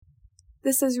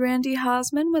This is Randy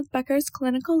Hausman with Becker's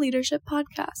Clinical Leadership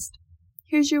Podcast.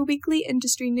 Here's your weekly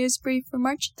industry news brief for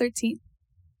March 13th.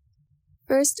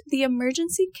 First, the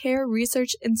Emergency Care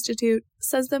Research Institute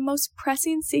says the most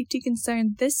pressing safety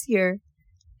concern this year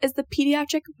is the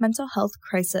pediatric mental health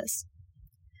crisis.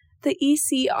 The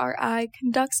ECRI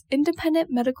conducts independent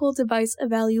medical device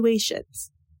evaluations.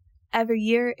 Every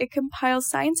year, it compiles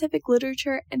scientific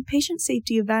literature and patient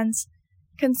safety events,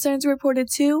 concerns reported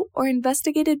to or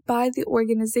investigated by the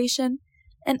organization,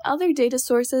 and other data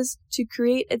sources to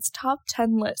create its top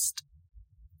 10 list.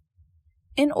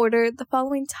 In order, the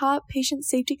following top patient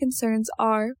safety concerns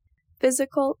are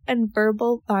physical and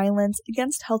verbal violence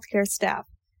against healthcare staff,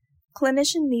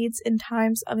 clinician needs in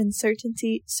times of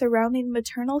uncertainty surrounding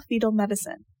maternal-fetal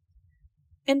medicine,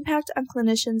 impact on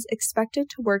clinicians expected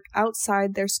to work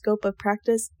outside their scope of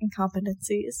practice and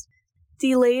competencies,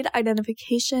 delayed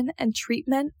identification and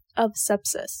treatment of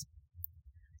sepsis,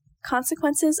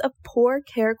 consequences of poor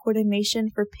care coordination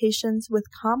for patients with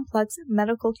complex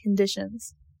medical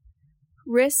conditions,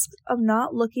 risks of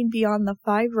not looking beyond the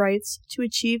 5 rights to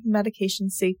achieve medication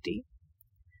safety,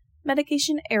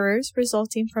 medication errors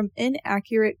resulting from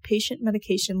inaccurate patient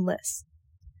medication lists,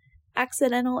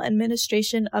 accidental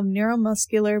administration of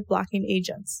neuromuscular blocking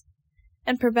agents,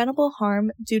 and preventable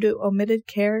harm due to omitted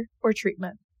care or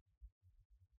treatment.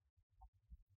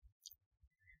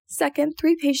 Second,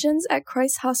 3 patients at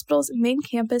Christ Hospital's main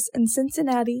campus in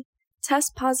Cincinnati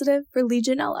test positive for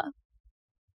Legionella.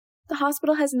 The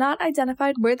hospital has not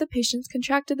identified where the patients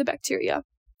contracted the bacteria.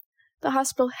 The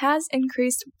hospital has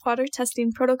increased water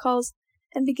testing protocols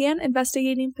and began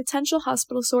investigating potential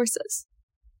hospital sources.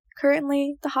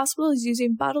 Currently, the hospital is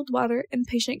using bottled water in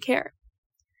patient care.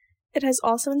 It has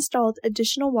also installed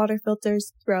additional water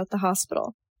filters throughout the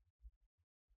hospital.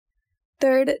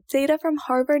 Third, data from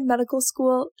Harvard Medical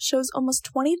School shows almost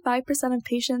 25% of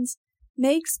patients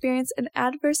may experience an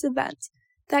adverse event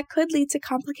that could lead to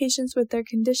complications with their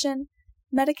condition,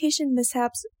 medication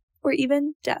mishaps, or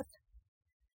even death.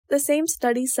 The same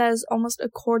study says almost a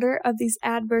quarter of these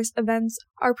adverse events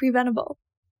are preventable.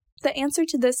 The answer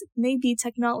to this may be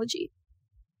technology.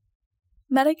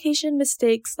 Medication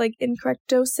mistakes like incorrect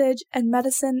dosage and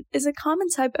medicine is a common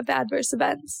type of adverse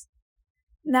events.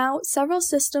 Now, several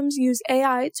systems use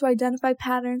AI to identify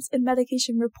patterns in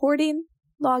medication reporting,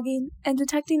 logging, and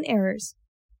detecting errors.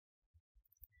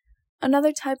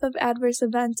 Another type of adverse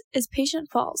event is patient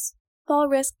falls. Fall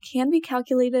risk can be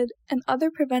calculated, and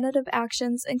other preventative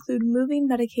actions include moving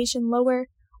medication lower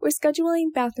or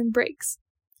scheduling bathroom breaks.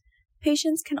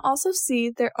 Patients can also see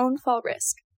their own fall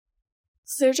risk.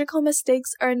 Surgical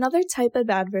mistakes are another type of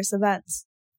adverse events.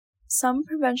 Some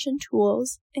prevention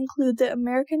tools include the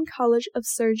American College of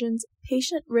Surgeons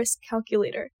Patient Risk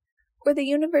Calculator, or the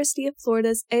University of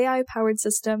Florida's AI-powered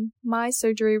system, My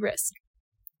Surgery Risk.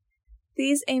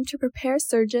 These aim to prepare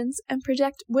surgeons and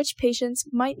project which patients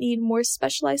might need more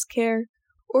specialized care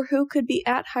or who could be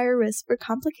at higher risk for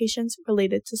complications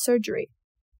related to surgery.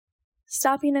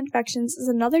 Stopping infections is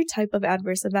another type of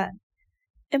adverse event.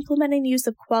 Implementing use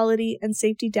of quality and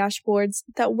safety dashboards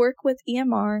that work with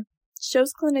EMR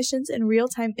shows clinicians in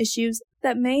real-time issues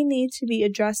that may need to be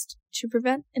addressed to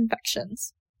prevent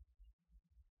infections.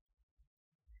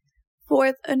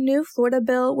 Fourth, a new Florida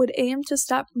bill would aim to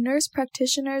stop nurse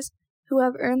practitioners who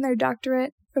have earned their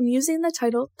doctorate from using the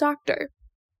title doctor.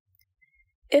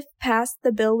 If passed,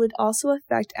 the bill would also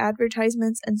affect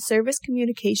advertisements and service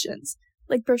communications,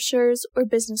 like brochures or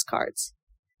business cards.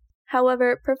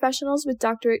 However, professionals with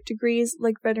doctorate degrees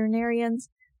like veterinarians,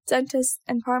 dentists,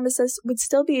 and pharmacists would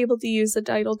still be able to use the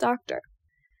title doctor.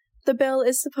 The bill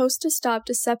is supposed to stop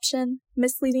deception,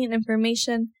 misleading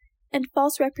information, and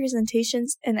false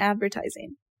representations in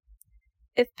advertising.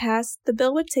 If passed, the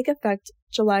bill would take effect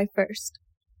July 1st.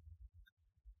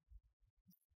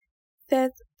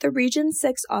 Fifth, the Region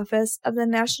 6 office of the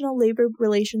National Labor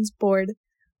Relations Board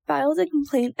filed a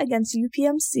complaint against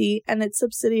UPMC and its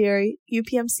subsidiary,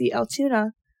 UPMC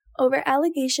Altoona, over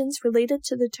allegations related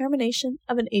to the termination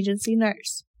of an agency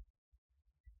nurse.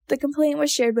 The complaint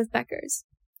was shared with Becker's.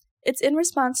 It's in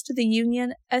response to the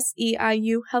union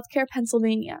SEIU Healthcare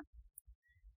Pennsylvania.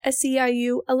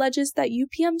 SEIU alleges that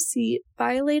UPMC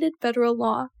violated federal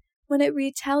law when it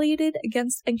retaliated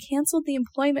against and canceled the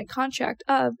employment contract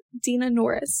of Dina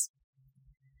Norris.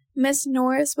 Ms.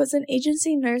 Norris was an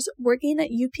agency nurse working at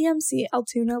UPMC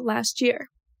Altoona last year.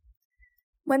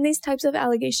 When these types of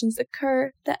allegations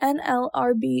occur, the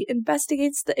NLRB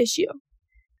investigates the issue.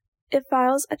 It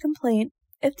files a complaint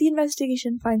if the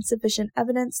investigation finds sufficient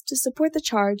evidence to support the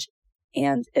charge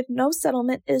and if no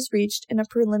settlement is reached in a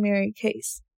preliminary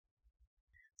case.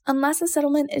 Unless a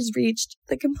settlement is reached,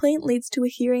 the complaint leads to a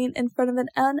hearing in front of an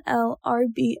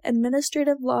NLRB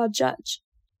administrative law judge.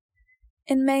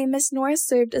 In May, Ms. Norris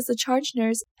served as the charge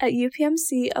nurse at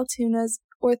UPMC Altoona's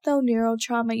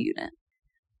ortho-neurotrauma unit.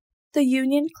 The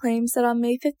union claims that on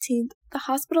May 15th, the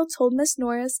hospital told Ms.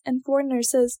 Norris and 4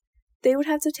 nurses they would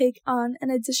have to take on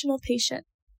an additional patient.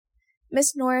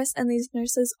 Ms. Norris and these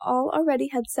nurses all already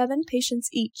had 7 patients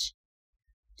each.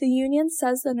 The union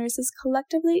says the nurses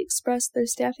collectively expressed their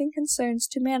staffing concerns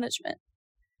to management.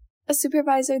 A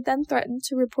supervisor then threatened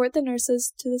to report the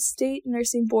nurses to the state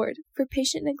nursing board for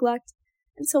patient neglect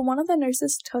until one of the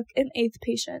nurses took an 8th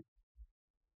patient.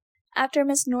 After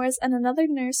Ms. Norris and another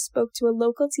nurse spoke to a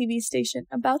local TV station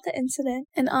about the incident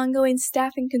and ongoing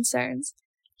staffing concerns,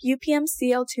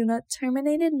 UPMC Altoona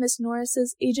terminated Ms.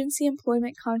 Norris's agency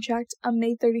employment contract on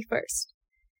May 31st.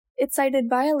 It cited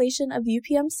violation of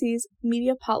UPMC's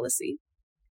media policy.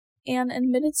 An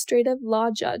administrative law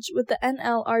judge with the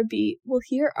NLRB will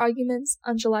hear arguments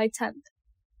on July 10th.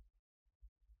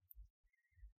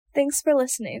 Thanks for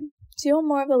listening. Do you want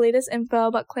more of the latest info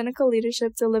about clinical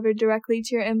leadership delivered directly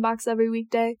to your inbox every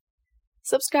weekday?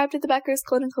 Subscribe to the Becker's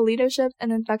Clinical Leadership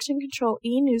and Infection Control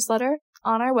e-newsletter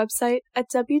on our website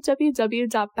at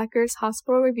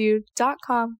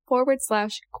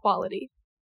www.beckershospitalreview.com/quality.